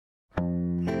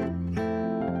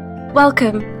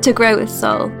Welcome to Grow with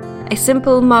Soul, a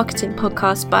simple marketing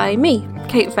podcast by me,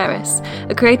 Kate Ferris,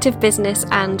 a creative business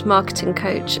and marketing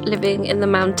coach living in the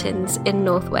mountains in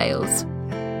North Wales.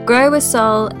 Grow with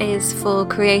Soul is for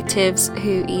creatives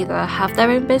who either have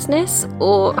their own business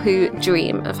or who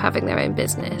dream of having their own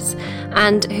business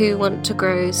and who want to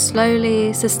grow slowly,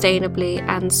 sustainably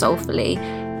and soulfully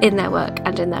in their work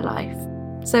and in their life.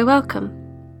 So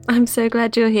welcome. I'm so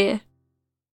glad you're here.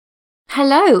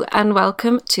 Hello and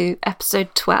welcome to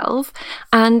episode 12,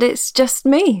 and it's just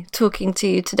me talking to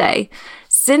you today.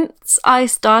 Since I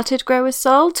started Grow with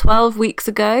Soul 12 weeks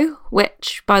ago,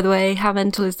 which, by the way, how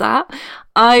mental is that?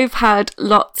 I've had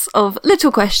lots of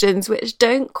little questions which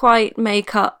don't quite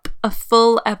make up a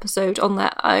full episode on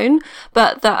their own,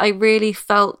 but that I really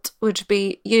felt would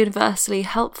be universally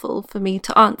helpful for me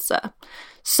to answer.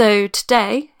 So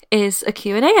today is a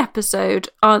Q&A episode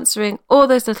answering all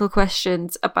those little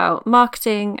questions about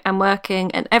marketing and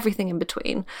working and everything in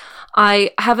between.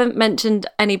 I haven't mentioned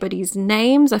anybody's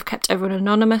names. I've kept everyone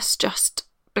anonymous just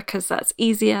because that's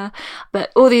easier.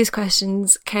 But all these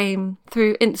questions came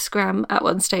through Instagram at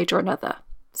one stage or another.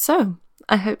 So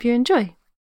I hope you enjoy.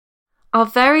 Our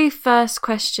very first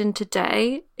question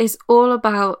today is all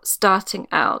about starting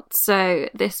out. So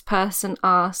this person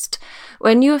asked,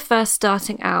 when you were first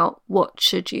starting out, what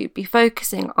should you be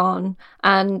focusing on?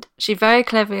 And she very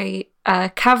cleverly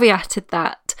caveated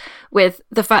that with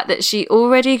the fact that she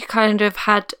already kind of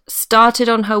had started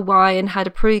on her why and had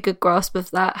a pretty good grasp of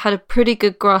that, had a pretty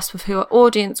good grasp of who her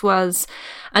audience was,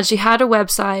 and she had a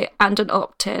website and an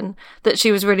opt-in that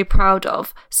she was really proud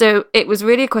of. So it was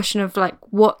really a question of like,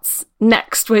 what's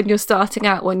next when you're starting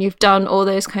out, when you've done all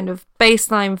those kind of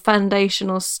baseline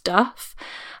foundational stuff?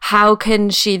 How can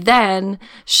she then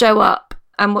show up,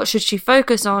 and what should she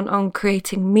focus on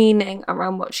creating meaning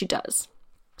around what she does?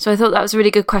 So I thought that was a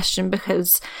really good question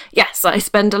because, yes, I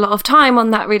spend a lot of time on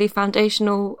that really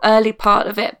foundational early part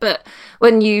of it. But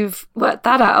when you've worked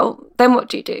that out, then what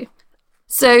do you do?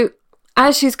 So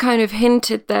as she's kind of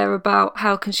hinted there about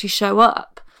how can she show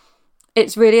up,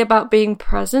 it's really about being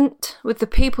present with the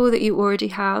people that you already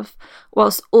have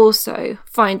whilst also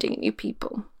finding new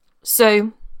people.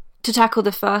 So to tackle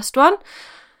the first one,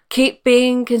 keep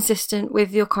being consistent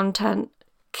with your content.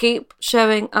 Keep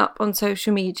showing up on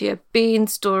social media, be in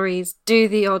stories, do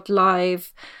the odd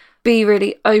live, be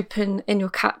really open in your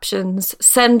captions,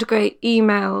 send great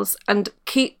emails, and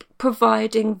keep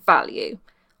providing value,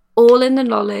 all in the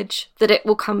knowledge that it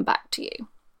will come back to you.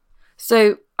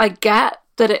 So I get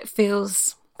that it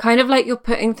feels kind of like you're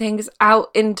putting things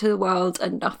out into the world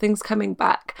and nothing's coming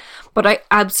back, but I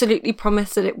absolutely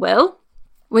promise that it will.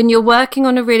 When you're working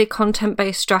on a really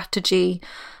content-based strategy,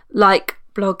 like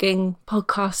blogging,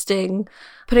 podcasting,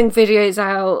 putting videos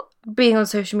out, being on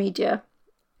social media,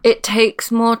 it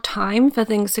takes more time for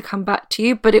things to come back to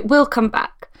you, but it will come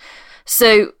back.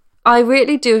 So I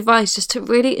really do advise just to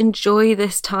really enjoy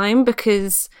this time,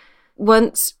 because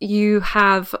once you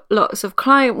have lots of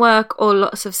client work or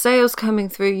lots of sales coming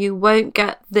through, you won't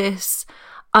get this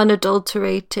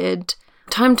unadulterated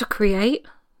time to create.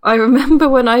 I remember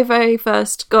when I very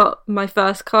first got my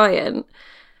first client,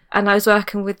 and I was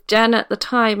working with Jen at the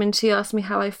time, and she asked me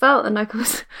how I felt, and I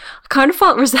kind of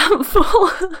felt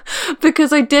resentful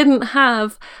because I didn't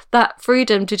have that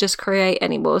freedom to just create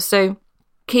anymore. So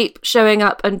keep showing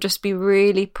up and just be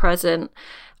really present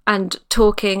and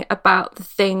talking about the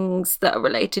things that are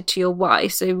related to your why.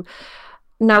 So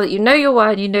now that you know your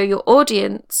why and you know your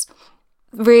audience,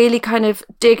 really kind of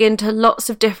dig into lots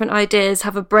of different ideas,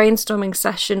 have a brainstorming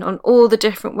session on all the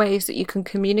different ways that you can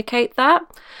communicate that,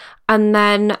 and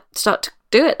then start to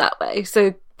do it that way.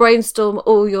 So brainstorm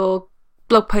all your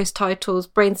blog post titles,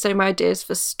 brainstorm ideas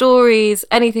for stories,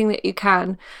 anything that you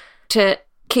can to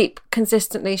keep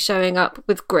consistently showing up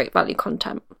with great value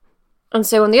content. And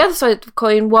so on the other side of the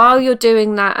coin, while you're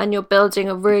doing that and you're building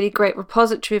a really great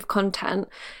repository of content,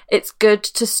 it's good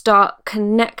to start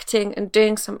connecting and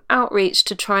doing some outreach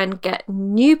to try and get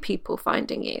new people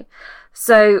finding you.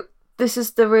 So this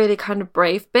is the really kind of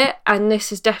brave bit, and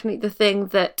this is definitely the thing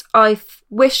that I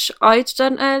wish I'd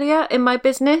done earlier in my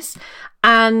business,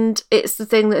 and it's the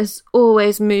thing that has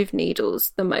always moved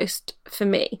needles the most for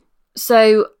me.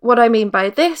 So what I mean by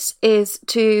this is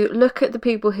to look at the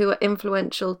people who are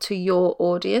influential to your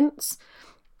audience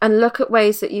and look at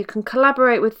ways that you can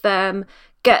collaborate with them,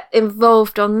 get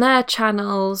involved on their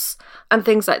channels and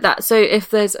things like that. So if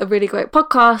there's a really great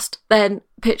podcast, then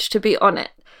pitch to be on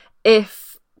it.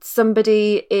 If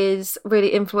somebody is really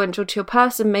influential to your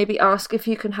person, maybe ask if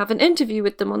you can have an interview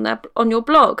with them on your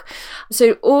blog.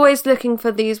 So always looking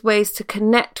for these ways to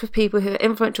connect with people who are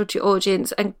influential to your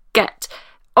audience and get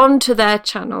onto their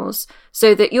channels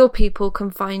so that your people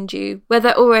can find you where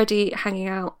they're already hanging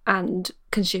out and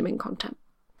consuming content.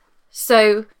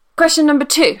 So, question number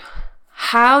 2.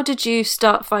 How did you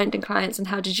start finding clients and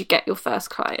how did you get your first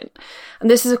client? And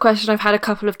this is a question I've had a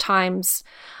couple of times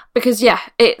because,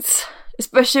 it's,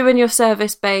 especially when you're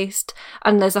service-based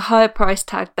and there's a higher price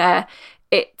tag there,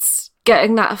 it's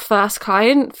getting that first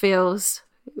client feels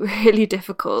really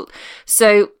difficult.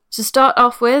 So to start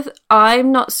off with,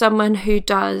 I'm not someone who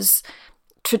does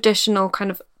traditional kind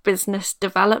of business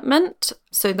development.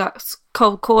 So that's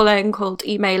cold calling, cold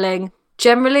emailing.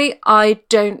 Generally, I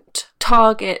don't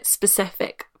target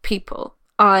specific people.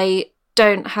 I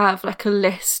don't have like a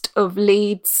list of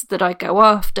leads that I go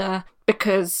after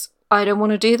because I don't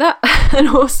want to do that. And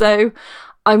also,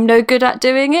 I'm no good at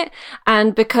doing it.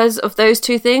 And because of those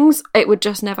two things, it would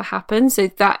just never happen. So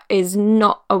that is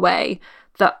not a way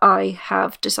that I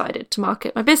have decided to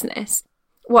market my business.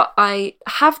 What I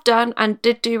have done and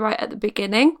did do right at the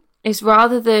beginning is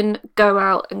rather than go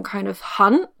out and kind of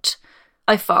hunt,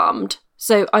 I farmed.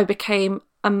 So I became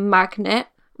a magnet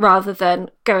rather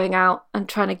than going out and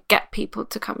trying to get people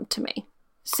to come to me.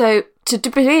 So to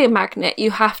be a magnet, you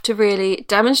have to really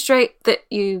demonstrate that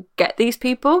you get these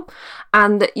people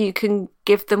and that you can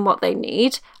give them what they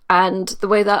need. And the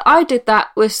way that I did that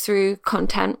was through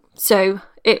content. So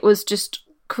it was just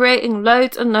creating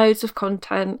loads and loads of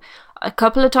content a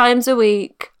couple of times a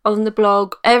week on the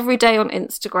blog, every day on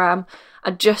Instagram,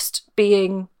 and just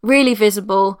being really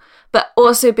visible, but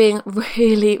also being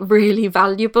really, really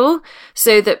valuable,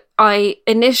 so that I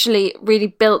initially really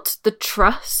built the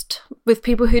trust with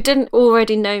people who didn't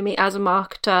already know me as a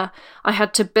marketer. I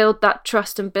had to build that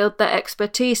trust and build that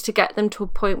expertise to get them to a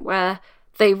point where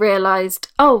they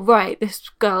realised, oh, right, this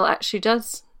girl actually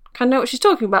does kind of know what she's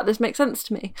talking about. This makes sense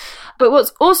to me. But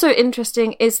what's also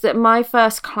interesting is that my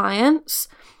first clients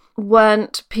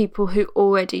weren't people who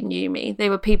already knew me. They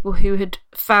were people who had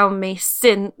found me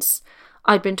since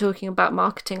I'd been talking about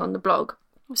marketing on the blog.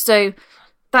 So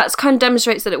that's kind of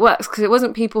demonstrates that it works, because it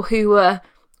wasn't people who were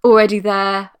already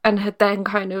there and had then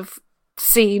kind of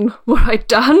seen what I'd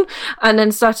done and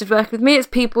then started working with me. It's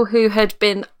people who had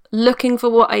been looking for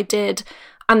what I did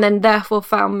and then therefore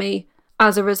found me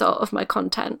as a result of my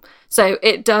content. So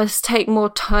it does take more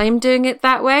time doing it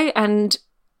that way, and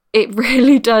it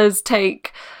really does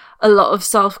take a lot of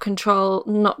self-control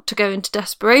not to go into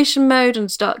desperation mode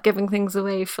and start giving things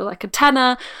away for like a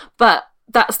tenner. But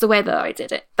that's the way that I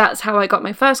did it. That's how I got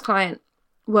my first client,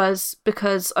 was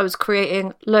because I was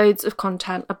creating loads of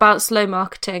content about slow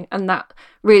marketing, and that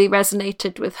really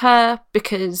resonated with her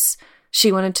because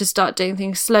she wanted to start doing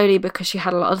things slowly because she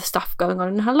had a lot of stuff going on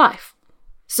in her life.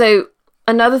 So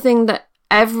another thing that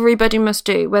everybody must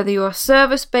do, whether you're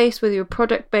service-based, whether you're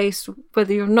product-based,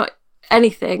 whether you're not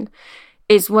anything,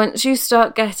 is once you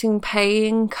start getting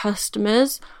paying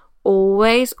customers,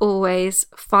 always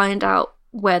find out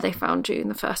where they found you in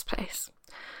the first place.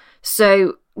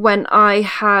 So when I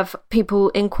have people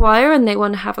inquire and they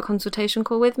want to have a consultation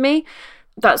call with me,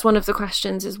 that's one of the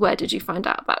questions, is where did you find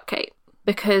out about Kate?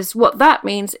 Because what that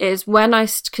means is when I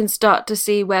can start to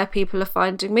see where people are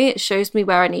finding me, it shows me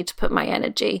where I need to put my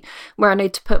energy, where I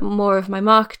need to put more of my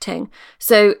marketing.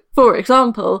 So, for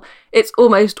example, it's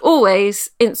almost always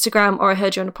Instagram or I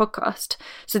heard you on a podcast.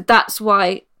 So that's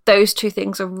why those two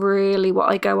things are really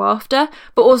what I go after.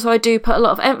 But also I do put a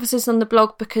lot of emphasis on the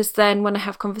blog, because then when I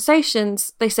have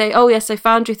conversations, they say, oh yes, I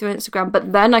found you through Instagram,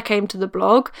 but then I came to the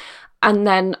blog and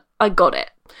then I got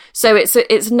it. So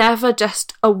it's never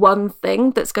just a one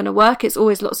thing that's going to work. It's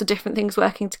always lots of different things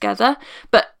working together.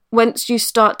 But once you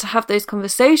start to have those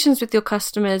conversations with your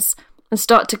customers and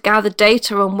start to gather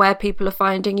data on where people are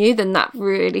finding you, then that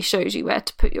really shows you where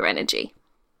to put your energy.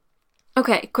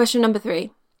 Okay, question number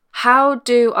 3. How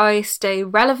do I stay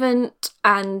relevant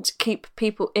and keep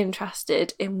people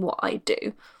interested in what I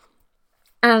do?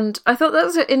 And I thought that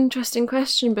was an interesting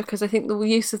question, because I think the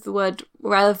use of the word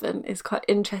relevant is quite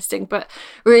interesting, but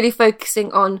really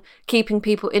focusing on keeping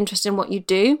people interested in what you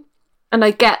do. And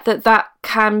I get that that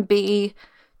can be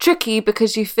tricky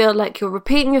because you feel like you're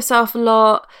repeating yourself a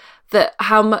lot, that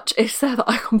how much is there that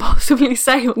I can possibly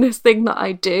say on this thing that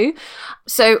I do.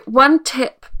 So one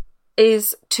tip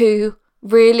is to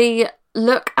really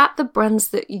look at the brands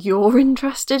that you're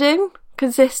interested in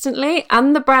consistently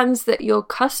and the brands that your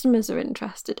customers are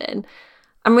interested in,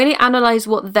 and really analyze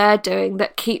what they're doing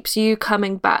that keeps you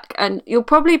coming back. And you'll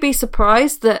probably be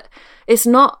surprised that it's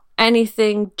not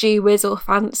anything gee whiz or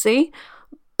fancy,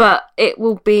 but it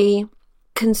will be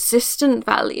consistent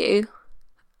value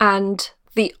and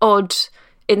the odd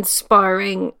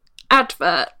inspiring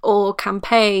advert or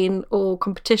campaign or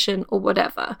competition or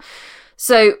whatever.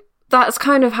 So that's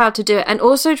kind of how to do it. And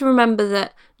also to remember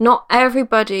that not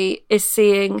everybody is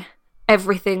seeing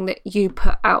everything that you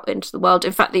put out into the world.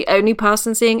 In fact, the only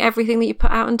person seeing everything that you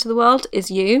put out into the world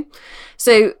is you.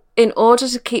 So in order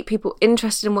to keep people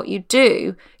interested in what you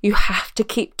do, you have to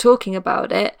keep talking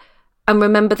about it and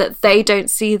remember that they don't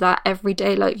see that every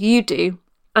day like you do.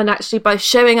 And actually, by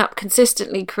showing up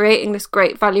consistently, creating this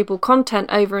great, valuable content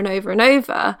over and over and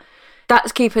over,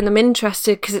 that's keeping them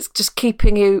interested because it's just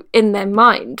keeping you in their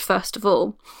mind, first of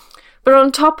all. But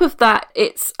on top of that,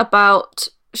 it's about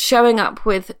showing up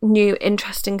with new,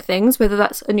 interesting things, whether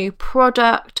that's a new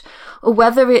product or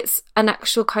whether it's an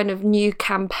actual kind of new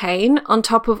campaign on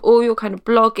top of all your kind of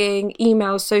blogging,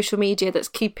 emails, social media that's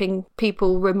keeping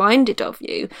people reminded of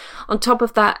you. On top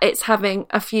of that, it's having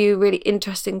a few really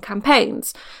interesting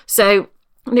campaigns. So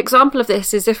an example of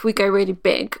this is if we go really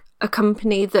big, a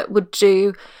company that would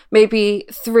do maybe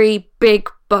 3 big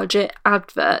budget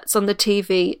adverts on the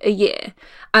TV a year.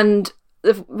 And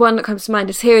the one that comes to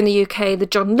mind is here in the UK, the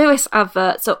John Lewis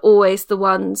adverts are always the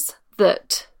ones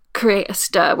that create a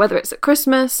stir, whether it's at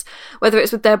Christmas, whether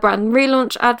it's with their brand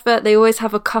relaunch advert. They always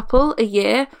have a couple a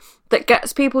year that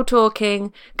gets people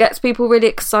talking, gets people really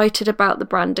excited about the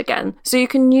brand again. So you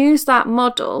can use that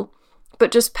model,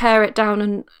 but just pare it down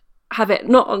and have it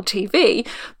not on TV,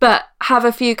 but have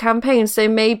a few campaigns. So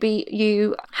maybe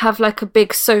you have like a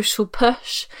big social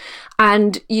push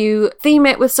and you theme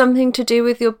it with something to do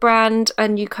with your brand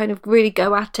and you kind of really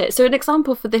go at it. So an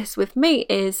example for this with me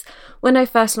is when I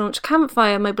first launched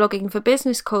Campfire, my blogging for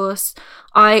business course,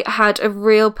 I had a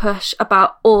real push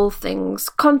about all things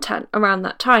content around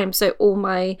that time. So all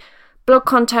my blog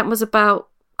content was about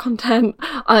content.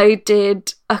 I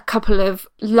did a couple of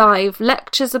live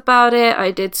lectures about it.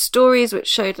 I did stories which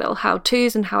showed little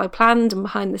how-tos and how I planned and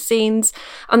behind the scenes.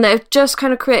 And they've just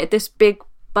kind of created this big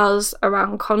buzz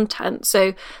around content.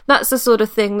 So that's the sort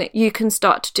of thing that you can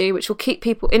start to do, which will keep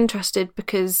people interested,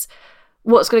 because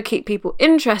what's going to keep people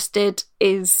interested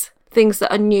is things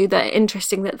that are new, that are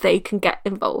interesting, that they can get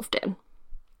involved in.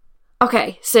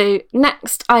 Okay, so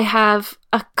next I have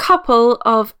a couple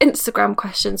of Instagram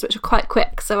questions which are quite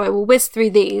quick, so I will whiz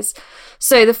through these.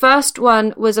 So the first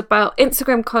one was about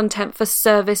Instagram content for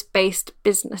service-based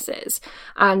businesses,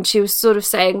 and she was sort of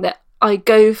saying that I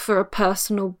go for a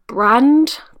personal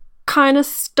brand kind of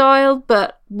style,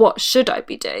 but what should I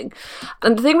be doing?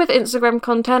 And the thing with Instagram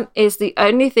content is the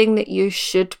only thing that you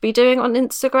should be doing on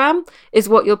Instagram is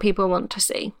what your people want to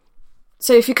see.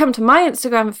 So if you come to my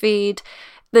Instagram feed,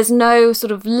 there's no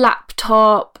sort of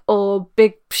laptop or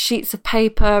big sheets of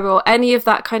paper or any of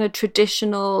that kind of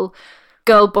traditional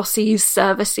girl bossy,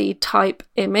 servicey type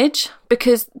image,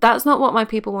 because that's not what my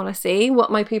people want to see.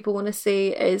 What my people want to see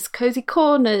is cozy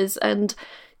corners and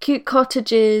cute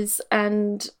cottages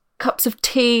and cups of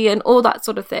tea and all that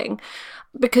sort of thing.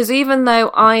 Because even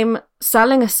though I'm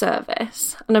selling a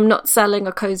service and I'm not selling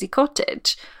a cozy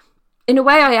cottage, in a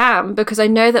way I am, because I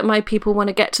know that my people want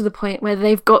to get to the point where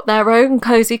they've got their own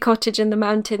cozy cottage in the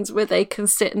mountains where they can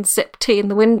sit and sip tea in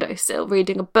the windowsill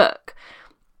reading a book.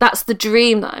 That's the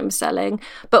dream that I'm selling.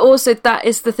 But also that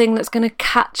is the thing that's going to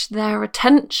catch their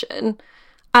attention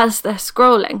as they're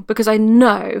scrolling, because I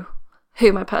know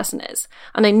who my person is.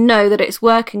 And I know that it's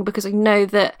working because I know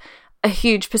that a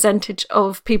huge percentage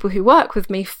of people who work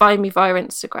with me find me via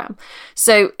Instagram.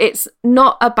 So it's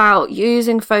not about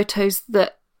using photos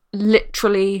that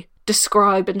literally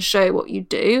describe and show what you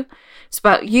do. It's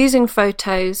about using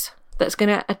photos that's going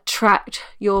to attract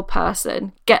your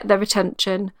person, get their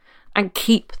attention, and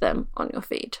keep them on your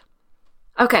feed.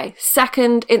 Okay,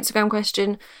 second Instagram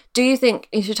question. Do you think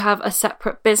you should have a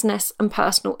separate business and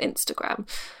personal Instagram?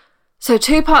 So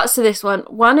 2 parts to this one.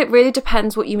 One, it really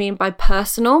depends what you mean by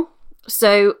personal.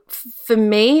 So for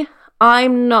me,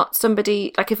 I'm not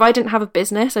somebody, like if I didn't have a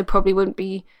business, I probably wouldn't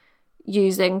be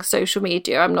using social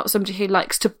media. I'm not somebody who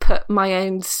likes to put my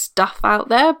own stuff out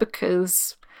there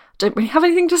because I don't really have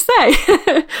anything to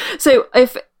say. So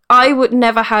if I would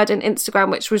never had an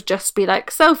Instagram which would just be like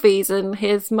selfies and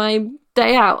here's my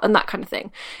day out and that kind of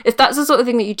thing. If that's the sort of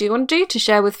thing that you do want to do to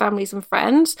share with families and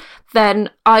friends,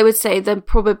 then I would say then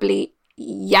probably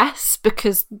yes,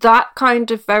 because that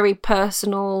kind of very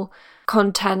personal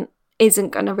content isn't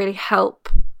going to really help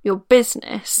your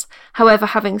business. However,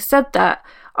 having said that,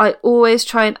 I always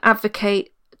try and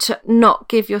advocate to not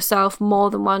give yourself more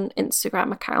than one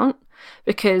Instagram account,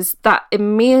 because that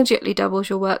immediately doubles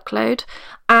your workload.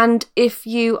 And if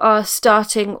you are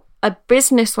starting a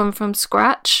business one from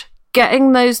scratch,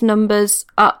 getting those numbers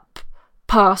up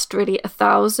past really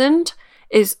 1,000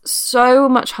 is so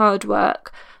much hard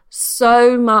work,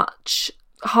 so much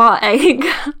heartache.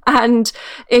 And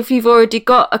if you've already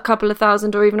got a couple of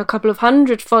thousand or even a couple of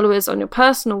hundred followers on your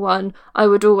personal one, I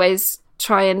would always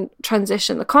try and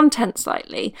transition the content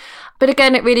slightly. But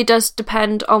again, it really does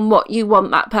depend on what you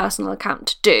want that personal account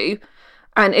to do.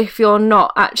 And if you're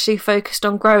not actually focused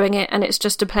on growing it and it's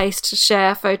just a place to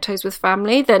share photos with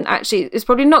family, then actually it's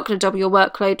probably not going to double your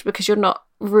workload because you're not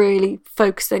really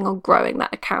focusing on growing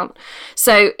that account.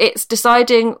 So it's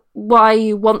deciding why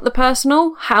you want the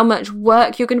personal, how much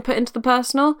work you're going to put into the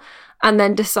personal, and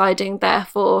then deciding,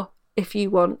 therefore, if you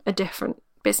want a different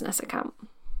business account.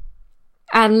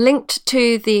 And linked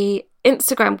to the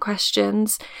Instagram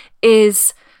questions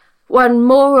is one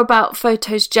more about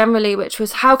photos generally, which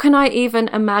was, how can I even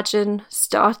imagine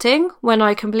starting when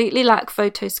I completely lack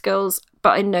photo skills,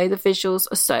 but I know the visuals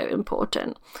are so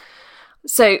important?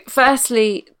 So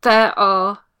firstly, there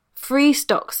are free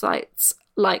stock sites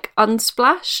like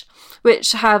Unsplash,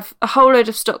 which have a whole load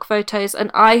of stock photos,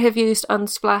 and I have used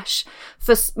Unsplash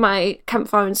for my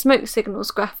campfire and smoke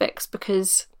signals graphics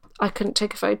because I couldn't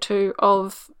take a photo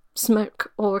of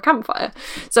smoke or a campfire.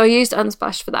 So I used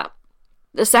Unsplash for that.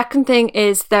 The second thing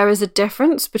is there is a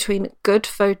difference between good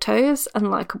photos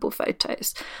and likable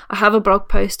photos. I have a blog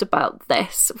post about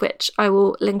this, which I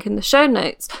will link in the show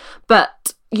notes,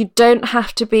 but you don't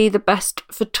have to be the best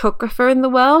photographer in the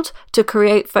world to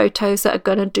create photos that are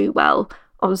going to do well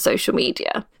on social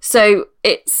media. So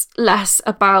it's less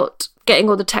about getting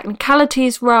all the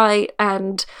technicalities right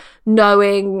and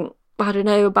knowing, I don't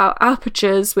know, about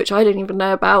apertures, which I didn't even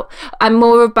know about, and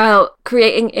more about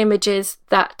creating images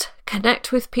that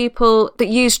connect with people, that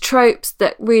use tropes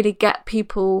that really get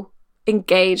people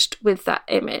engaged with that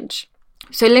image.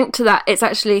 So linked to that, it's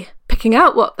actually picking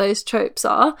out what those tropes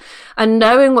are and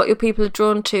knowing what your people are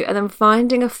drawn to, and then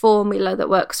finding a formula that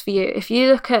works for you. If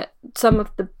you look at some of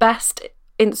the best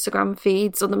Instagram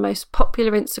feeds or the most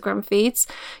popular Instagram feeds,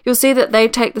 you'll see that they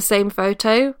take the same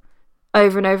photo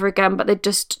over and over again, but they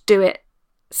just do it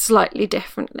slightly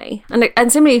differently.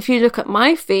 And similarly, if you look at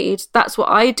my feed, that's what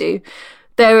I do.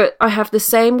 I have the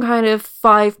same kind of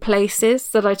 5 places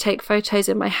that I take photos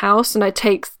in my house, and I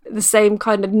take the same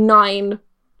kind of 9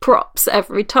 props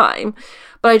every time,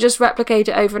 but I just replicate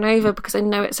it over and over because I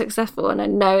know it's successful and I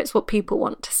know it's what people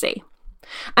want to see.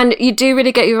 And you do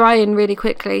really get your eye in really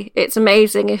quickly. It's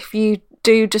amazing if you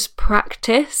do just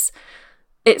practice.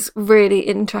 It's really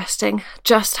interesting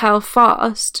just how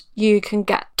fast you can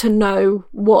get to know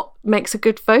what makes a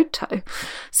good photo.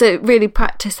 So really,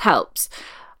 practice helps.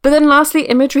 But then lastly,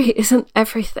 imagery isn't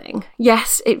everything.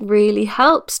 Yes, it really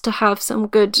helps to have some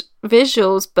good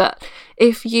visuals, but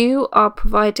if you are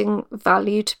providing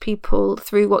value to people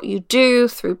through what you do,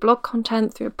 through blog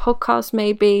content, through a podcast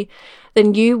maybe,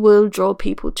 then you will draw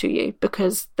people to you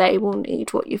because they will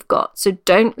need what you've got. So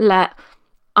don't let,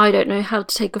 I don't know how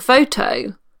to take a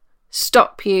photo,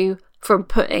 stop you from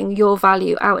putting your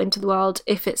value out into the world.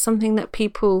 If it's something that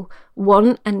people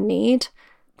want and need,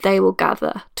 they will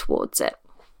gather towards it.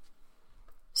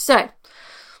 So,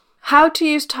 how to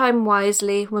use time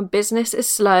wisely when business is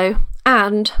slow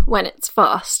and when it's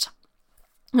fast.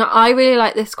 Now, I really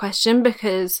like this question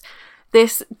because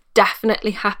this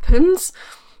definitely happens.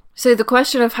 So the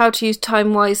question of how to use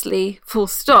time wisely, full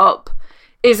stop,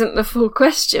 isn't the full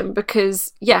question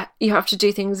because, yeah, you have to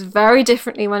do things very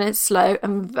differently when it's slow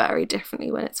and very differently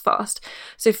when it's fast.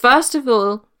 So first of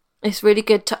all, it's really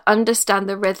good to understand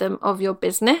the rhythm of your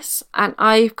business. And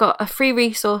I've got a free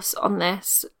resource on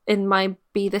this in my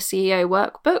Be the CEO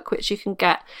workbook, which you can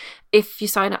get if you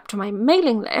sign up to my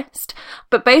mailing list.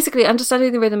 But basically,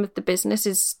 understanding the rhythm of the business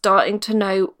is starting to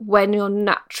know when your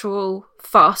natural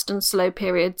fast and slow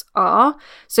periods are,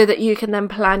 so that you can then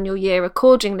plan your year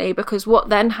accordingly. Because what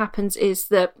then happens is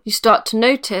that you start to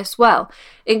notice, well,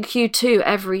 in Q2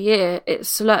 every year it's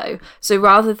slow. So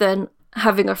rather than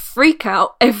having a freak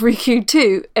out every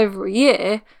Q2 every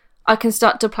year, I can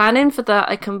start to plan in for that,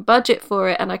 I can budget for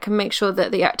it, and I can make sure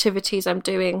that the activities I'm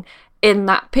doing in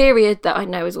that period that I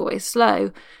know is always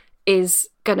slow is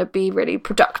going to be really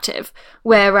productive.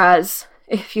 Whereas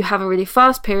if you have a really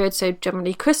fast period, so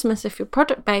generally Christmas if you're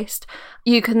product based,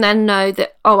 you can then know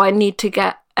that, oh, I need to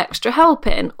get extra help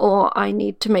in, or I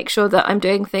need to make sure that I'm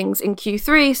doing things in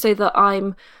Q3 so that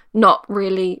I'm not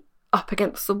really up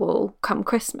against the wall come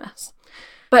Christmas.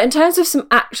 But in terms of some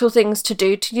actual things to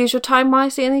do to use your time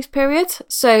wisely in these periods,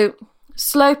 so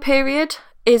slow period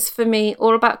is for me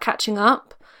all about catching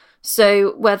up.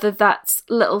 So whether that's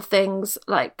little things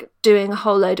like doing a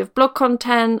whole load of blog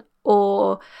content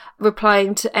or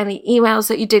replying to any emails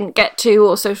that you didn't get to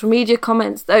or social media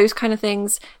comments, those kind of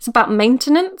things. It's about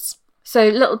maintenance. So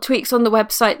little tweaks on the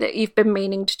website that you've been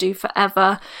meaning to do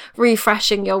forever,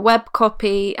 refreshing your web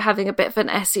copy, having a bit of an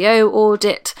SEO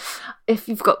audit. If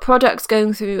you've got products,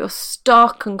 going through your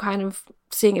stock and kind of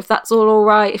seeing if that's all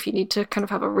right, if you need to kind of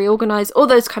have a reorganize, all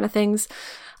those kind of things.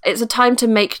 It's a time to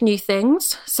make new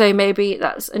things. So maybe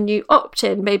that's a new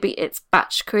opt-in, maybe it's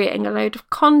batch creating a load of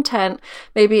content,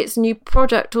 maybe it's a new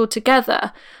product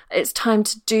altogether. It's time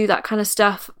to do that kind of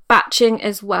stuff. Batching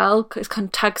as well, because it kind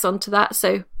of tags onto that.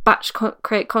 So batch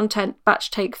create content, batch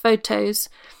take photos.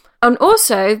 And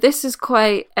also, this is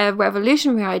quite a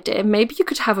revolutionary idea. Maybe you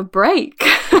could have a break.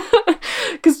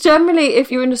 Because generally,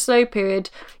 if you're in a slow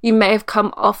period, you may have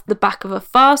come off the back of a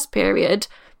fast period.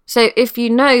 So if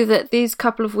you know that these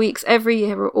couple of weeks every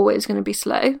year are always going to be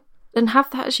slow, then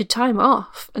have that as your time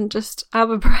off and just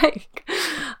have a break.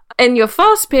 In your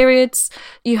fast periods,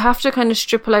 you have to kind of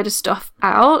strip a load of stuff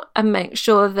out and make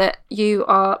sure that you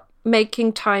are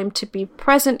making time to be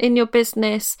present in your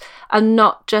business and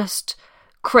not just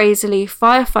crazily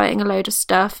firefighting a load of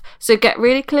stuff. So get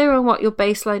really clear on what your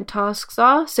baseline tasks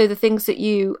are. So the things that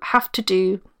you have to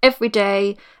do every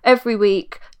day, every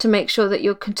week, to make sure that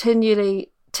you're continually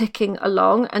ticking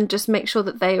along, and just make sure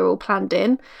that they are all planned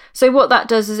in. So what that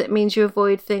does is it means you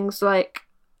avoid things like,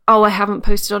 oh, I haven't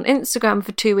posted on Instagram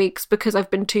for 2 weeks because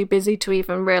I've been too busy to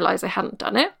even realise I hadn't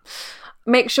done it.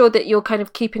 Make sure that you're kind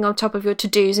of keeping on top of your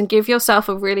to-dos and give yourself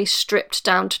a really stripped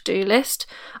down to-do list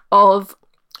of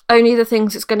only the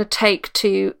things it's going to take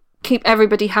to keep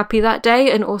everybody happy that day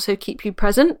and also keep you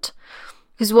present.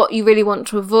 Because what you really want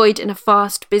to avoid in a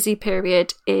fast, busy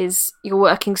period is you're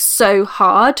working so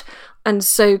hard and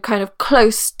so kind of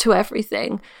close to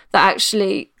everything that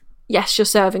actually, yes, you're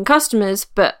serving customers,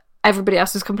 but everybody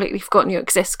else has completely forgotten you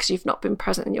exist because you've not been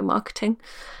present in your marketing.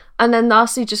 And then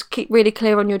lastly, just keep really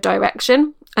clear on your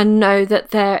direction and know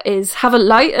that have a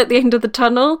light at the end of the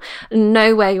tunnel and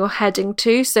know where you're heading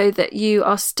to, so that you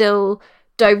are still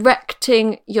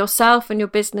directing yourself and your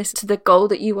business to the goal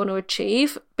that you want to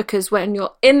achieve. Because when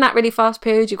you're in that really fast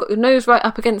period, you've got your nose right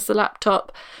up against the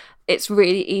laptop, it's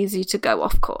really easy to go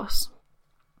off course.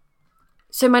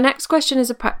 So my next question is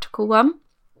a practical one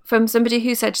from somebody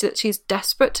who said that she's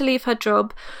desperate to leave her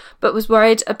job, but was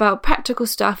worried about practical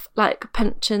stuff like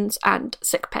pensions and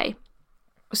sick pay.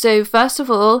 So first of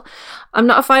all, I'm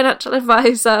not a financial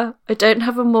advisor. I don't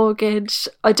have a mortgage.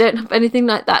 I don't have anything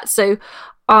like that. So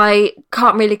I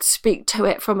can't really speak to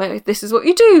it from a this is what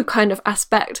you do kind of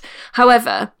aspect.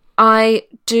 However, I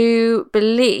do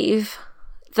believe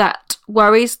that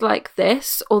worries like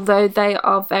this, although they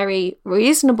are very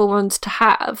reasonable ones to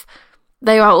have,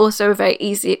 they are also a very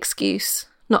easy excuse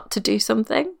not to do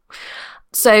something.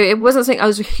 So it wasn't something I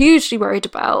was hugely worried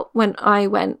about when I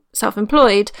went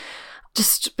self-employed,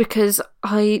 just because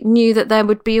I knew that there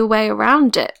would be a way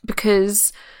around it,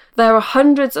 because there are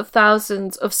hundreds of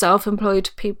thousands of self-employed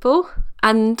people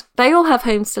and they all have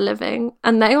homes to live in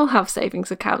and they all have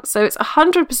savings accounts. So it's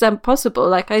 100% possible.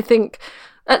 Like, I think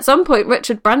at some point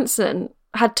Richard Branson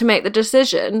had to make the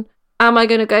decision, am I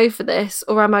going to go for this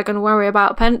or am I going to worry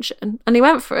about a pension? And he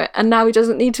went for it, and now he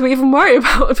doesn't need to even worry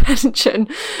about a pension.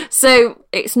 So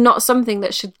it's not something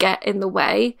that should get in the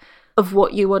way of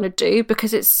what you want to do,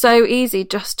 because it's so easy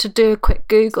just to do a quick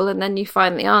Google and then you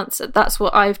find the answer. That's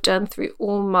what I've done through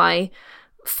all my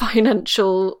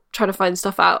financial trying to find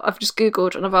stuff out. I've just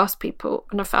Googled and I've asked people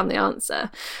and I've found the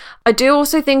answer. I do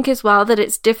also think as well that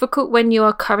it's difficult when you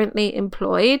are currently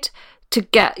employed to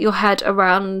get your head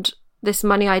around this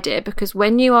money idea, because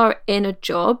when you are in a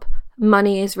job,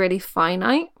 money is really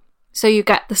finite. So you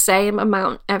get the same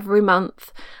amount every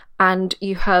month and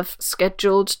you have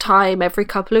scheduled time every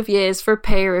couple of years for a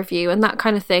pay review and that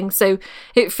kind of thing. So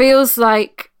it feels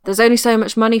like there's only so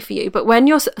much money for you. But when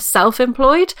you're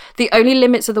self-employed, the only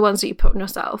limits are the ones that you put on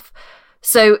yourself.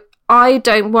 So I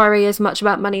don't worry as much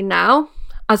about money now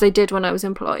as I did when I was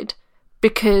employed,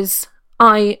 because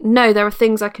I know there are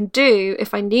things I can do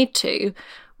if I need to,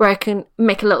 where I can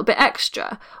make a little bit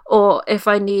extra, or if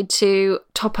I need to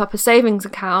top up a savings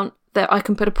account, that I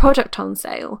can put a product on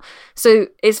sale. So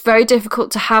it's very difficult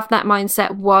to have that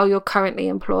mindset while you're currently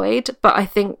employed. But I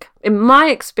think in my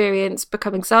experience,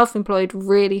 becoming self-employed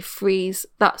really frees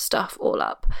that stuff all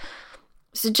up.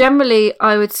 So generally,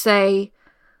 I would say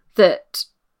that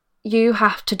you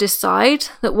have to decide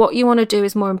that what you want to do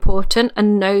is more important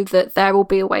and know that there will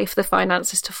be a way for the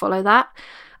finances to follow that.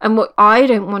 And what I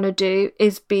don't want to do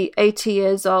is be 80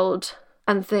 years old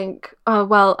and think, oh,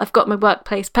 well, I've got my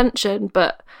workplace pension,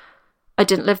 but I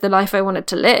didn't live the life I wanted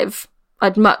to live.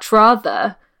 I'd much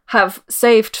rather have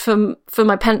saved for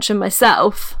my pension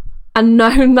myself and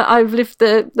known that I've lived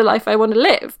the life I want to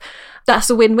live. That's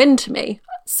a win-win to me.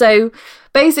 So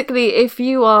basically, if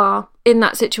you are in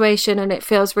that situation and it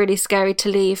feels really scary to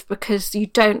leave because you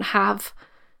don't have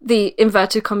the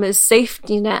inverted commas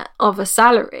safety net of a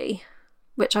salary,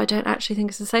 which I don't actually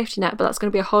think is a safety net, but that's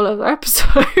going to be a whole other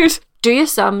episode. Do your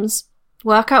sums,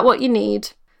 work out what you need,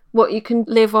 what you can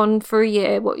live on for a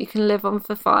year, what you can live on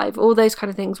for 5, all those kind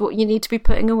of things, what you need to be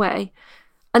putting away,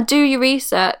 and do your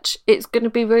research. It's going to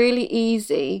be really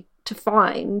easy to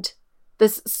find.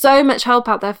 There's so much help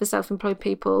out there for self-employed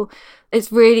people.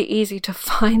 It's really easy to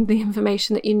find the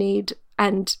information that you need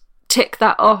and tick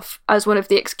that off as one of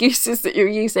the excuses that you're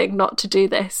using not to do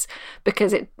this,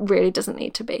 because it really doesn't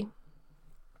need to be.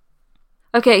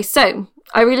 Okay, so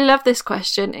I really love this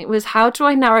question. It was, how do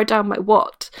I narrow down my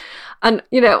what? And,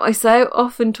 I so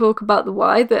often talk about the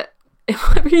why that it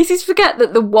might be easy to forget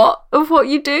that the what of what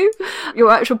you do,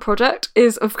 your actual product,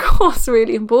 is of course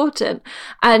really important.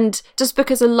 And just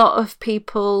because a lot of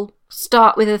people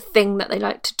start with a thing that they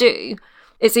like to do,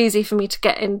 it's easy for me to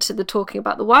get into the talking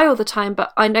about the why all the time,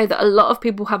 but I know that a lot of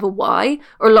people have a why,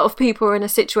 or a lot of people are in a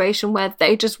situation where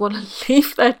they just want to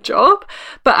leave their job,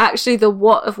 but actually the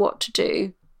what of what to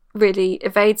do really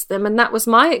evades them. And that was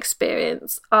my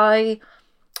experience. I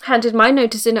handed my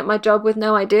notice in at my job with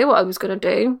no idea what I was going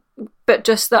to do, but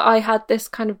just that I had this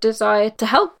kind of desire to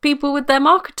help people with their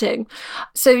marketing.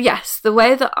 So yes, the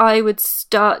way that I would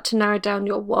start to narrow down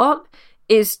your what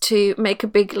is to make a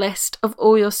big list of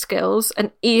all your skills,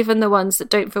 and even the ones that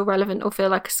don't feel relevant or feel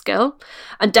like a skill,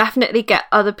 and definitely get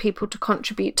other people to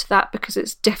contribute to that, because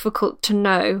it's difficult to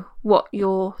know what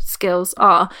your skills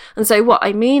are. And so what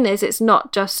I mean is, it's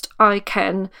not just I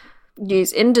can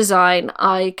use InDesign,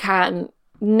 I can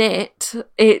knit,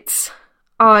 it's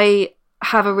I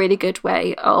have a really good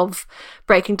way of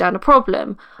breaking down a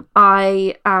problem,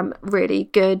 I am really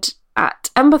good at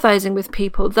empathizing with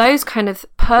people. Those kind of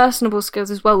personable skills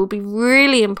as well will be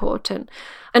really important.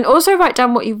 And also write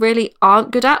down what you really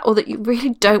aren't good at, or that you really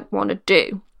don't want to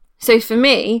do. So for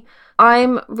me,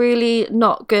 I'm really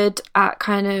not good at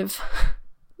kind of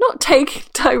not taking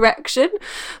direction,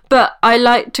 but I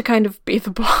like to kind of be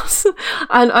the boss.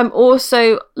 And I'm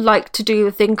also like to do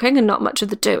the thinking and not much of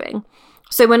the doing.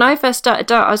 So when I first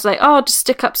started out, I was like, I'll just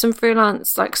stick up some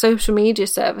freelance like social media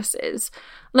services.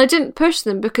 And I didn't push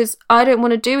them because I don't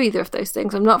want to do either of those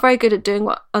things. I'm not very good at doing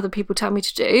what other people tell me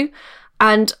to do.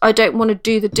 And I don't want to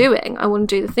do the doing. I want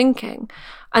to do the thinking.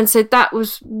 And so that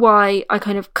was why I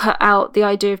kind of cut out the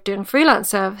idea of doing freelance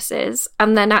services.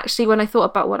 And then actually when I thought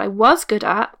about what I was good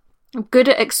at, I'm good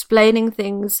at explaining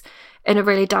things in a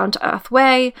really down-to-earth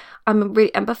way. I'm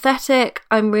really empathetic.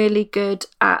 I'm really good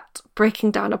at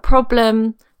breaking down a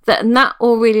problem. And that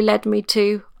all really led me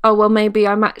to, oh, well, maybe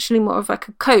I'm actually more of like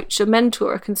a coach, a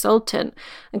mentor, a consultant,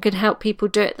 and can help people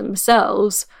do it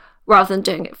themselves rather than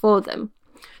doing it for them.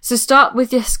 So start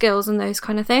with your skills and those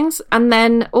kind of things. And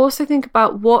then also think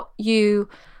about what you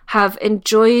have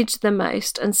enjoyed the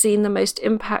most and seen the most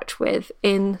impact with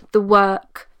in the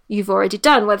work you've already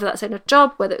done, whether that's in a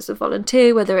job, whether it's a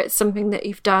volunteer, whether it's something that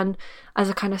you've done as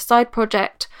a kind of side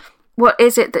project. What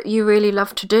is it that you really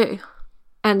love to do?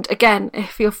 And again,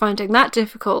 if you're finding that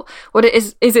difficult, what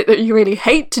is it that you really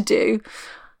hate to do?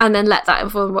 And then let that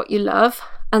inform what you love,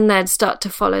 and then start to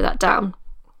follow that down.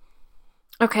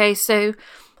 Okay, so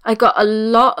I got a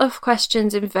lot of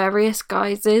questions in various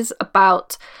guises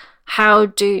about how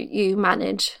do you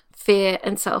manage fear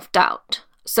and self-doubt.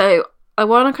 So I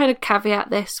want to kind of caveat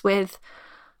this with,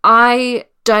 I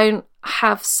don't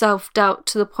have self-doubt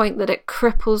to the point that it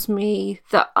cripples me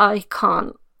that I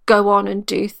can't go on and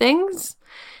do things.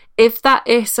 If that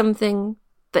is something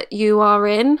that you are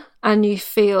in and you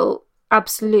feel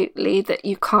absolutely that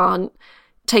you can't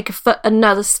take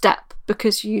another step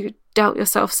because you doubt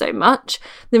yourself so much,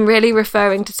 then really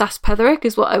referring to Sas Petherick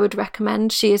is what I would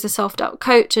recommend. She is a self-doubt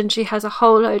coach and she has a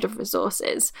whole load of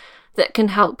resources that can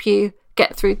help you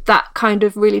get through that kind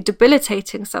of really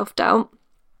debilitating self-doubt.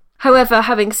 However,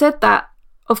 having said that,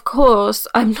 of course,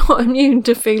 I'm not immune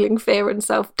to feeling fear and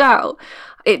self-doubt.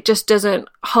 It just doesn't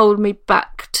hold me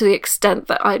back to the extent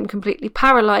that I'm completely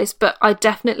paralysed, but I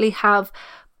definitely have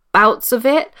bouts of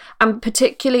it, and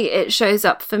particularly it shows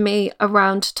up for me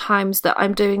around times that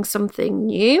I'm doing something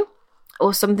new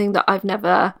or something that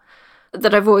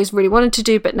I've always really wanted to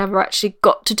do but never actually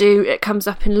got to do. It comes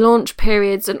up in launch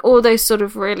periods and all those sort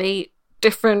of really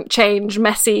different, change,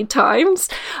 messy times.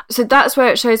 So that's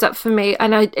where it shows up for me,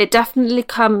 and it definitely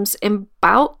comes in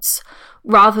bouts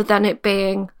rather than it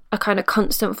being a kind of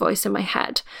constant voice in my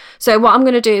head. So what I'm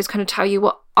going to do is kind of tell you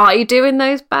what I do in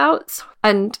those bouts,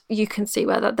 and you can see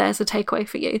whether there's a takeaway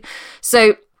for you.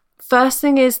 So first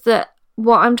thing is that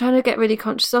what I'm trying to get really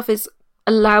conscious of is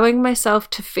allowing myself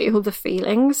to feel the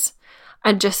feelings.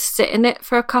 and just sit in it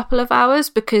for a couple of hours,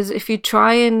 because if you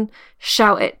try and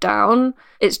shout it down,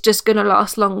 it's just going to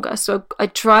last longer. So I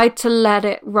tried to let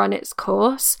it run its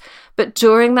course, but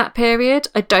during that period,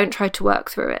 I don't try to work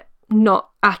through it, not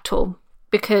at all,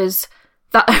 because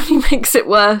that only makes it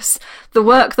worse. The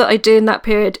work that I do in that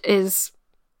period is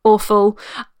awful,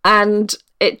 and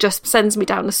it just sends me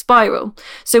down a spiral.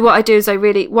 So what I do is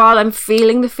while I'm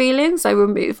feeling the feelings, I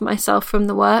remove myself from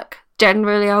the work.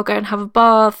 Generally, I'll go and have a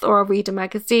bath, or I'll read a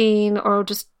magazine, or I'll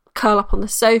just curl up on the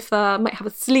sofa, I might have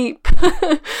a sleep.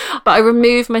 But I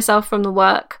remove myself from the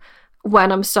work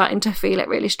when I'm starting to feel it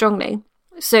really strongly.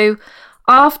 So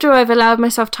after I've allowed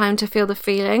myself time to feel the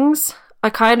feelings, I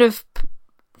kind of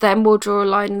then will draw a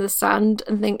line in the sand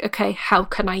and think, okay, how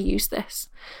can I use this?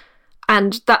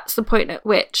 And that's the point at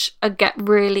which I get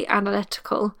really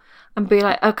analytical and be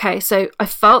like, okay, so I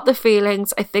felt the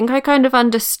feelings. I think I kind of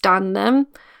understand them.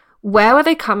 Where were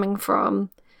they coming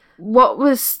from? What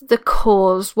was the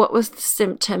cause? What was the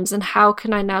symptoms? And how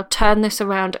can I now turn this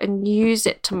around and use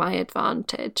it to my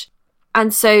advantage?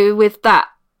 And so with that,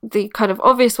 the kind of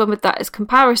obvious one with that is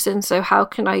comparison. So how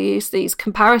can I use these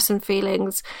comparison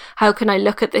feelings? How can I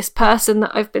look at this person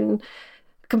that I've been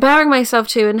comparing myself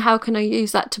to, and how can I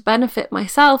use that to benefit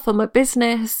myself or my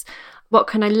business? What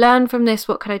can I learn from this?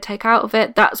 What can I take out of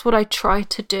it? That's what I try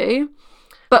to do.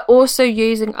 But also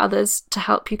using others to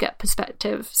help you get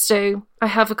perspective. So I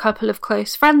have a couple of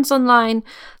close friends online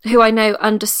who I know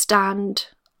understand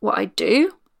what I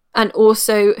do, and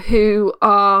also who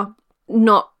are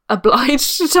not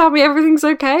obliged to tell me everything's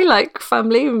okay, like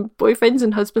family and boyfriends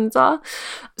and husbands are.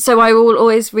 So I will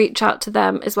always reach out to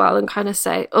them as well and kind of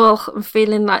say, oh, I'm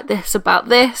feeling like this about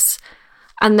this.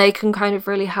 And they can kind of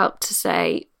really help to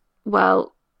say,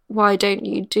 well, why don't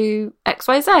you do X,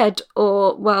 Y, Z?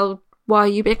 Or, well, why are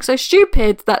you being so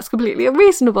stupid? That's completely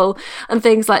unreasonable, and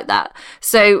things like that.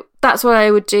 So that's what I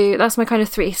would do. That's my kind of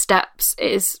 3 steps,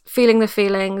 is feeling the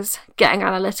feelings, getting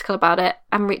analytical about it,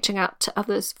 and reaching out to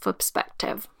others for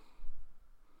perspective.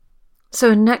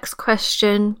 So next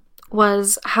question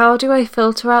was, how do I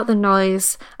filter out the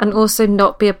noise and also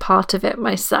not be a part of it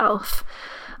myself?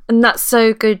 And that's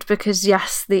so good, because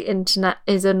yes, the internet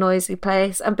is a noisy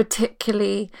place, and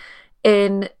particularly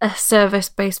in a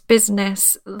service-based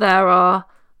business, there are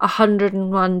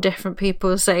 101 different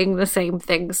people saying the same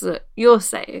things that you're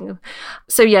saying.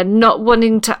 So yeah, not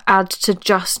wanting to add to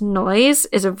just noise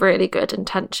is a really good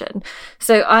intention.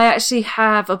 So I actually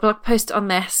have a blog post on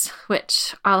this,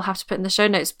 which I'll have to put in the show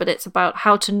notes, but it's about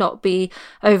how to not be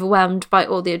overwhelmed by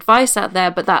all the advice out there,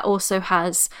 but that also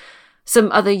has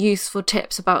some other useful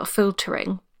tips about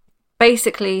filtering.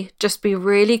 Basically, just be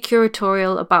really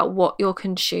curatorial about what you're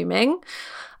consuming.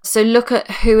 So look at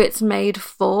who it's made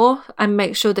for and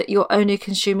make sure that you're only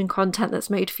consuming content that's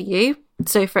made for you.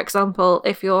 So for example,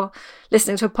 if you're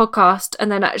listening to a podcast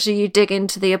and then actually you dig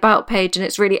into the about page and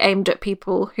it's really aimed at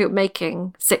people who are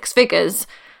making 6 figures,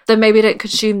 then maybe don't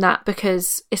consume that,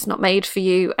 because it's not made for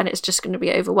you and it's just going to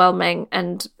be overwhelming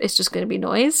and it's just going to be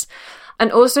noise.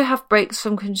 And also have breaks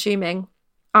from consuming.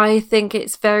 I think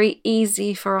it's very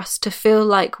easy for us to feel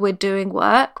like we're doing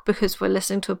work because we're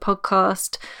listening to a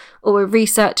podcast, or we're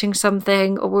researching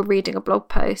something, or we're reading a blog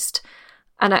post,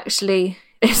 and actually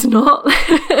it's not.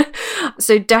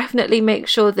 So definitely make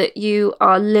sure that you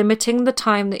are limiting the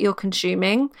time that you're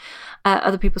consuming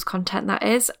other people's content, that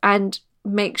is, and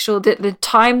make sure that the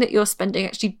time that you're spending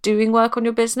actually doing work on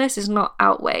your business is not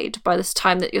outweighed by this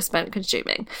time that you're spent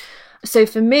consuming. So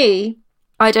for me,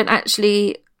 I don't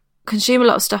actually consume a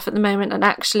lot of stuff at the moment, and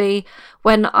actually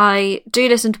when I do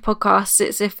listen to podcasts,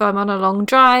 it's if I'm on a long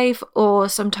drive, or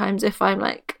sometimes if I'm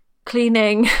like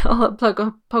cleaning, I'll plug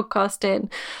a podcast in.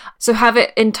 So have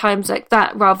it in times like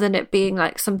that, rather than it being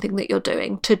like something that you're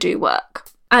doing to do work.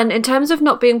 And in terms of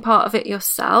not being part of it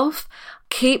yourself,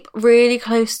 keep really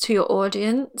close to your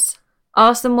audience,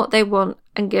 ask them what they want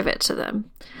and give it to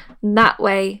them. And that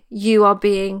way you are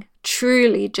being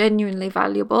truly, genuinely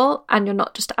valuable, and you're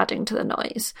not just adding to the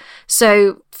noise.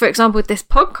 So, for example, with this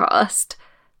podcast,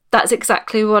 that's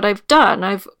exactly what I've done.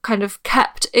 I've kind of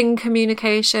kept in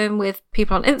communication with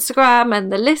people on Instagram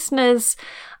and the listeners,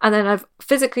 and then I've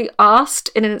physically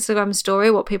asked in an Instagram story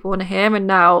what people want to hear, and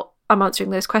now I'm answering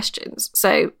those questions.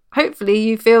 So hopefully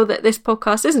you feel that this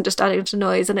podcast isn't just adding to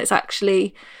noise, and it's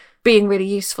actually being really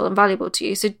useful and valuable to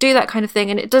you. So do that kind of thing.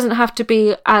 And it doesn't have to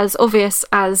be as obvious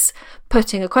as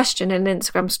putting a question in an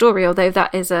Instagram story, although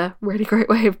that is a really great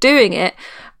way of doing it.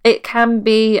 It can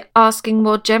be asking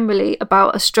more generally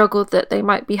about a struggle that they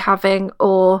might be having,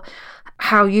 or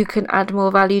how you can add more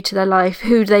value to their life,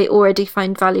 who they already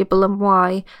find valuable and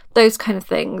why, those kind of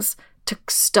things, to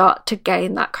start to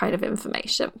gain that kind of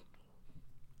information.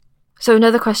 So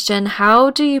another question, how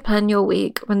do you plan your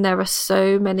week when there are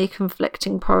so many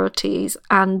conflicting priorities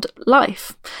and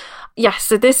life? Yes,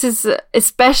 so this is,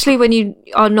 especially when you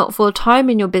are not full-time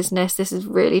in your business, this is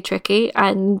really tricky.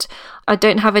 And I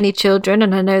don't have any children,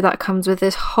 and I know that comes with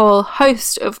this whole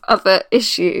host of other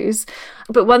issues.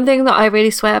 But one thing that I really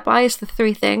swear by is the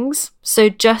 3 things. So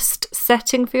just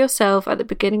setting for yourself at the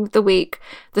beginning of the week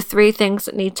the 3 things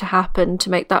that need to happen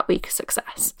to make that week a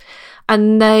success.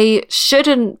 And they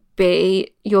shouldn't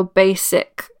be your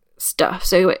basic stuff.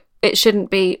 So it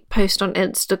shouldn't be post on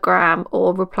Instagram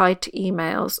or reply to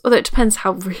emails, although it depends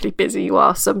how really busy you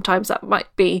are. Sometimes that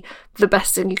might be the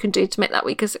best thing you can do to make that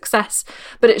week a success,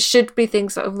 but it should be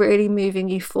things that are really moving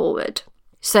you forward.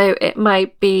 So it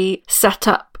might be set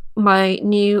up my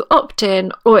new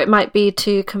opt-in, or it might be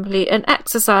to complete an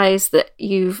exercise that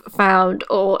you've found,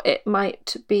 or it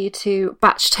might be to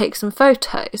batch take some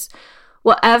photos.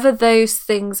 Whatever those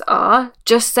things are,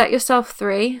 just set yourself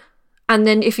 3. And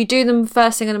then if you do them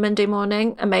first thing on a Monday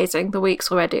morning, amazing, the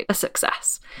week's already a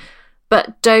success.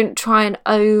 But don't try and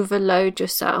overload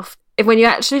yourself. When you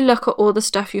actually look at all the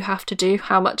stuff you have to do,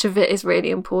 how much of it is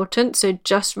really important. So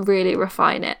just really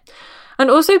refine it. And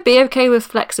also be okay with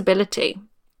flexibility.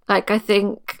 Like, I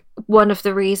think one of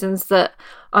the reasons that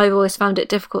I've always found it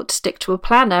difficult to stick to a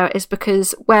planner is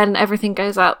because when everything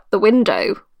goes out the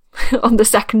window on the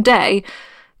second day,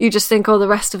 you just think, oh, the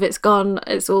rest of it's gone,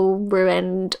 it's all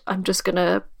ruined, I'm just going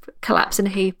to collapse in a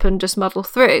heap and just muddle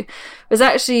through. Whereas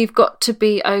actually you've got to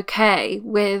be okay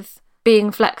with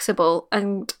being flexible,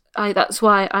 and that's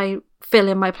why I fill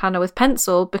in my planner with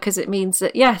pencil, because it means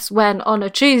that, yes, when on a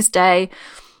Tuesday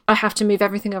I have to move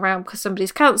everything around because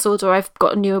somebody's cancelled or I've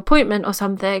got a new appointment or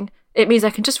something, it means I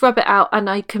can just rub it out and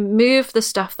I can move the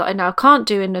stuff that I now can't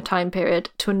do in a time period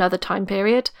to another time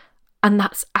period. And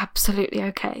that's absolutely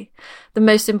okay. The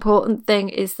most important thing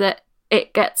is that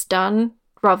it gets done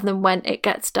rather than when it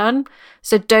gets done.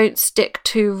 So don't stick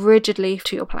too rigidly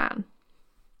to your plan.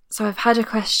 So I've had a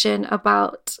question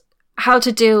about how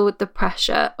to deal with the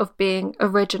pressure of being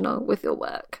original with your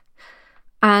work.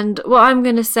 And what I'm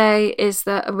going to say is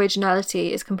that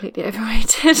originality is completely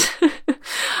overrated.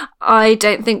 I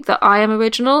don't think that I am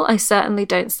original. I certainly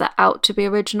don't set out to be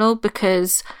original,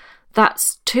 because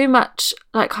that's too much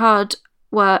like hard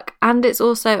work, and it's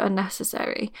also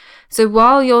unnecessary. So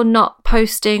while you're not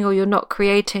posting or you're not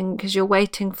creating because you're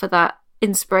waiting for that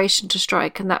inspiration to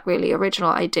strike and that really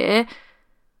original idea,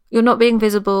 you're not being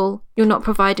visible, you're not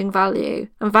providing value.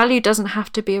 And value doesn't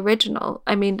have to be original.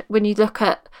 I mean, when you look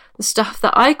at the stuff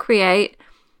that I create,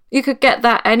 you could get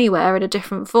that anywhere in a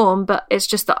different form, but it's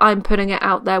just that I'm putting it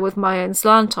out there with my own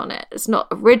slant on it. It's not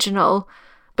original,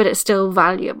 but it's still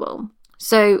valuable.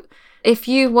 So if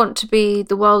you want to be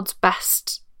the world's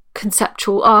best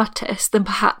conceptual artist, then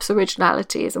perhaps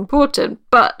originality is important.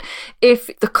 But if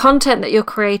the content that you're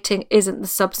creating isn't the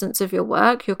substance of your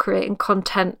work, you're creating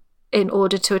content in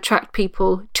order to attract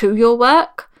people to your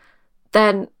work,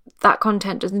 then that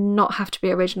content does not have to be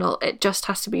original. It just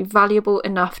has to be valuable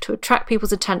enough to attract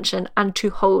people's attention and to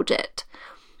hold it.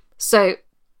 So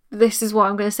this is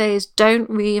what I'm going to say is, don't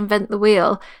reinvent the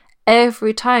wheel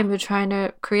every time you're trying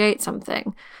to create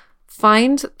something.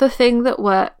 Find the thing that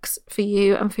works for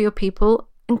you and for your people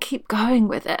and keep going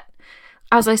with it.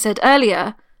 As I said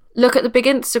earlier, look at the big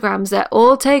Instagrams. They're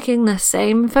all taking the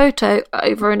same photo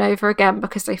over and over again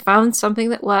because they found something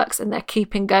that works and they're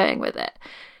keeping going with it.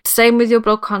 Same with your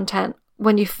blog content.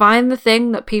 When you find the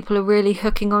thing that people are really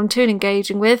hooking onto and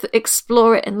engaging with,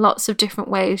 explore it in lots of different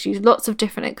ways, use lots of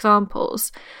different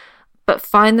examples, but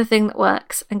find the thing that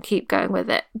works and keep going with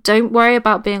it. Don't worry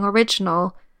about being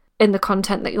original in the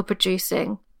content that you're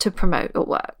producing to promote your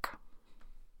work.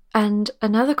 And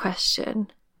another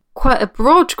question, quite a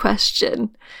broad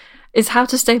question, is how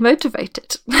to stay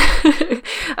motivated,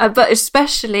 but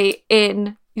especially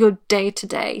in your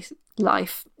day-to-day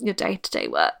life, your day-to-day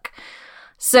work.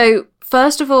 So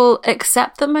first of all,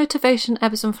 accept that motivation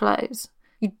ebbs and flows.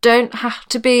 You don't have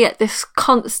to be at this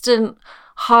constant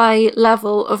high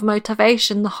level of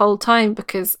motivation the whole time,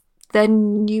 because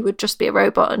then you would just be a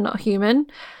robot and not human.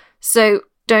 So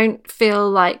don't feel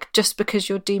like just because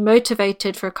you're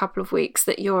demotivated for a couple of weeks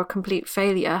that you're a complete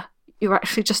failure. You're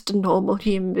actually just a normal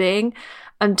human being,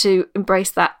 and to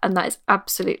embrace that, and that is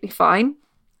absolutely fine.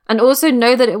 And also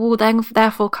know that it will then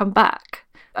therefore come back.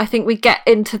 I think we get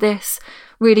into this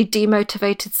really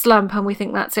demotivated slump and we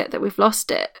think that's it, that we've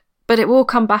lost it, but it will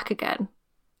come back again.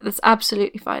 That's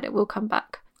absolutely fine. It will come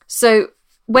back. So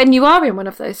when you are in one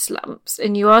of those slumps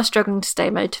and you are struggling to stay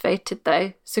motivated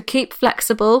though, so keep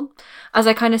flexible. As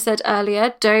I kind of said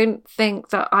earlier, don't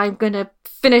think that I'm going to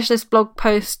finish this blog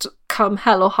post come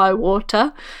hell or high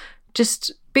water.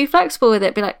 Just be flexible with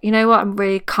it. Be like, you know what, I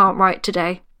really can't write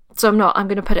today. So I'm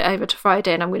going to put it over to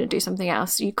Friday and I'm going to do something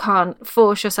else. You can't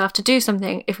force yourself to do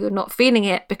something if you're not feeling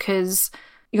it, because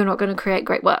you're not going to create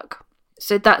great work.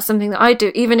 So that's something that I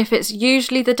do. Even if it's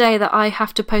usually the day that I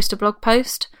have to post a blog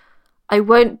post, I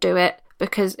won't do it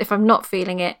because if I'm not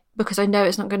feeling it, because I know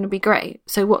it's not going to be great.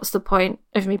 So what's the point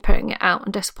of me putting it out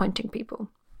and disappointing people?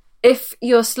 If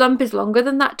your slump is longer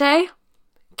than that day,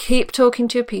 keep talking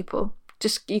to your people.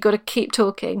 You got to keep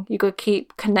talking. You got to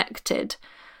keep connected,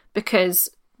 because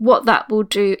what that will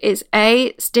do is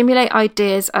stimulate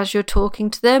ideas as you're talking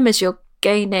to them, as you're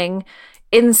gaining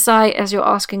insight, as you're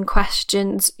asking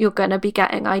questions, you're going to be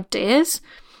getting ideas.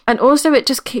 And also it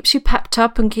just keeps you pepped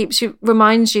up and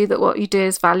reminds you that what you do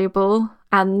is valuable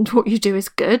and what you do is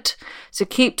good. So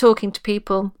keep talking to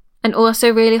people, and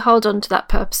also really hold on to that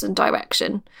purpose and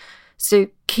direction. So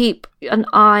keep an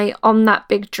eye on that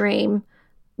big dream.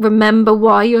 Remember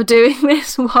why you're doing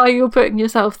this, why you're putting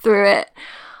yourself through it.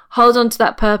 Hold on to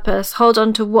that purpose. Hold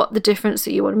on to what the difference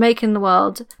that you want to make in the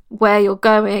world, where you're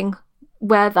going,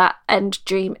 where that end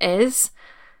dream is,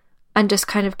 and just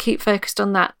kind of keep focused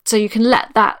on that. So you can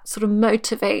let that sort of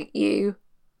motivate you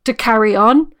to carry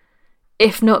on,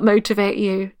 if not motivate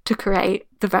you to create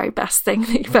the very best thing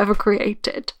that you've ever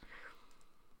created.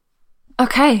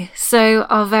 Okay, so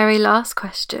our very last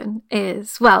question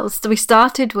is, so we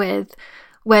started with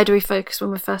where do we focus when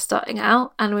we're first starting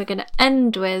out, and we're going to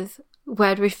end with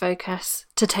where do we focus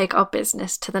to take our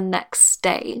business to the next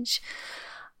stage.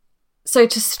 So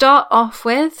to start off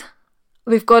with,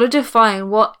 we've got to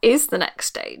define what is the next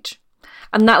stage,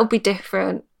 and that will be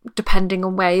different depending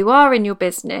on where you are in your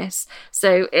business.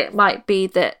 So it might be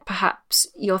that perhaps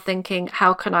you're thinking,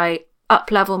 how can I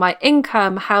up-level my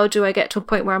income? How do I get to a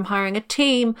point where I'm hiring a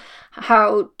team?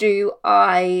 How do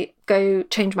I go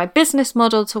change my business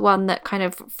model to one that kind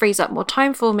of frees up more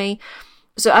time for me?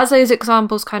 So as those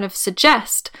examples kind of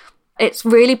suggest, it's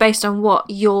really based on what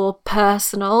your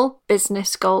personal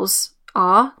business goals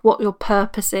are, what your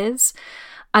purpose is,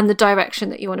 and the direction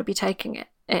that you want to be taking it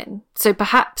in. So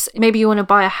perhaps maybe you want to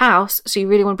buy a house, so you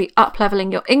really want to be up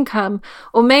leveling your income,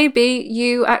 or maybe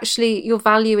your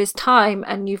value is time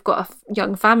and you've got a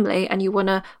young family and you want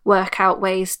to work out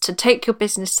ways to take your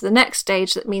business to the next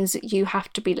stage that means that you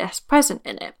have to be less present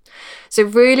in it. So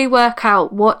really work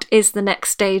out what is the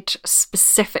next stage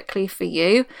specifically for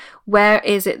you. Where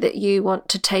is it that you want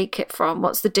to take it from?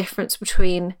 What's the difference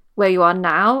between where you are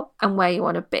now and where you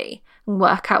want to be, and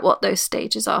work out what those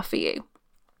stages are for you.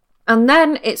 And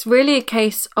then it's really a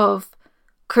case of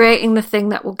creating the thing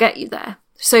that will get you there.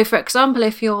 So for example,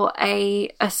 if you're a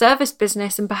service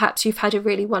business and perhaps you've had a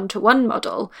really one-to-one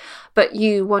model, but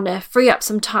you want to free up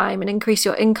some time and increase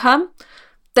your income,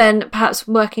 then perhaps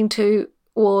working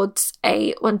towards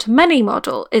a one-to-many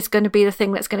model is going to be the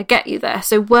thing that's going to get you there.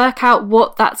 So work out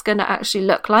what that's going to actually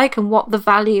look like and what the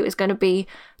value is going to be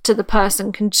to the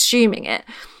person consuming it.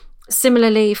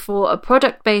 Similarly, for a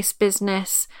product-based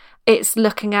business, it's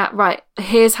looking at, right,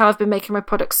 here's how I've been making my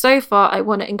products so far. I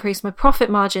want to increase my profit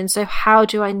margin. So how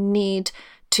do I need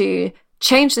to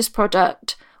change this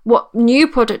product? What new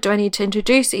product do I need to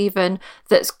introduce even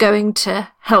that's going to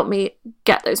help me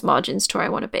get those margins to where I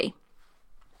want to be?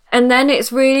 And then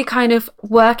it's really kind of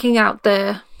working out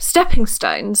the stepping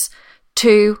stones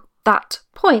to that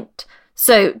point.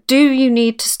 So do you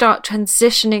need to start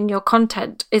transitioning your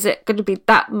content? Is it going to be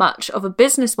that much of a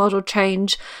business model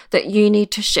change that you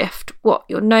need to shift what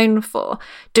you're known for?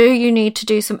 Do you need to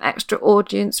do some extra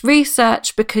audience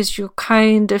research because you're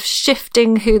kind of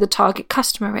shifting who the target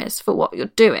customer is for what you're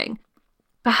doing?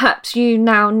 Perhaps you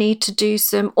now need to do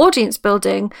some audience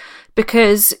building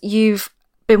because you've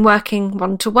been working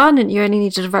one-to-one and you only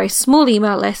needed a very small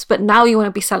email list, but now you want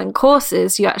to be selling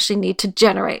courses, you actually need to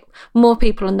generate more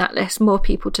people on that list, more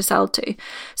people to sell to.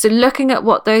 So looking at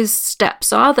what those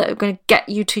steps are that are going to get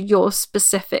you to your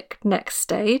specific next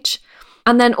stage.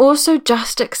 And then also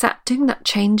just accepting that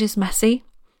change is messy.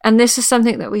 And this is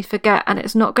something that we forget, and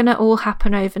it's not going to all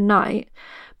happen overnight,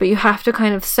 but you have to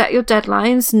kind of set your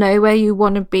deadlines, know where you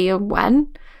want to be and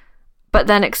when. But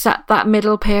then accept that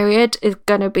middle period is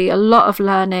going to be a lot of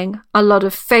learning, a lot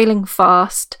of failing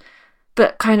fast,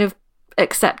 but kind of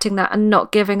accepting that and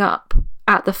not giving up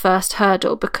at the first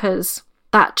hurdle, because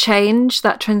that change,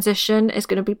 that transition is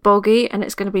going to be boggy and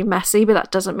it's going to be messy, but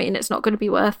that doesn't mean it's not going to be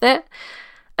worth it.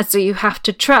 And so you have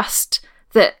to trust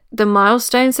that the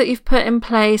milestones that you've put in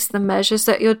place, the measures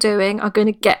that you're doing are going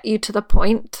to get you to the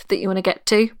point that you want to get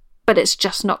to, but it's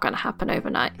just not going to happen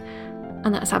overnight.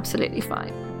 And that's absolutely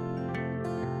fine.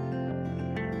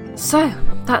 So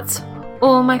that's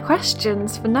all my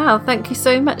questions for now. Thank you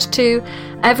so much to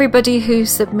everybody who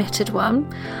submitted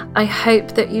one. I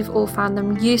hope that you've all found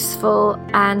them useful,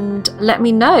 and let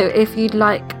me know if you'd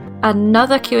like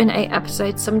another Q&A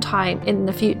episode sometime in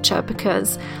the future,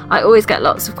 because I always get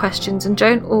lots of questions and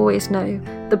don't always know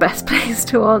the best place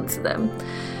to answer them.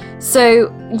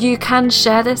 So you can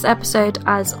share this episode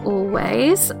as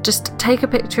always. Just take a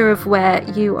picture of where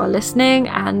you are listening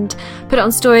and put it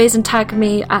on stories and tag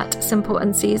me at Simple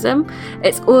Unseason.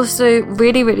 It's also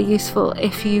really, really useful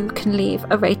if you can leave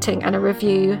a rating and a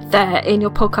review there in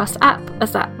your podcast app,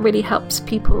 as that really helps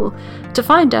people to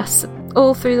find us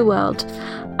all through the world.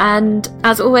 And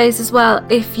as always as well,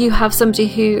 if you have somebody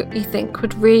who you think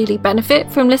would really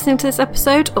benefit from listening to this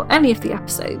episode or any of the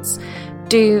episodes,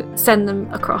 do send them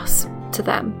across to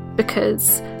them,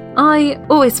 because I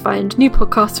always find new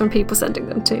podcasts from people sending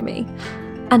them to me.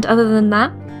 And other than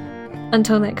that,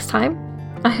 until next time,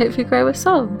 I hope you grow with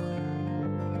soul.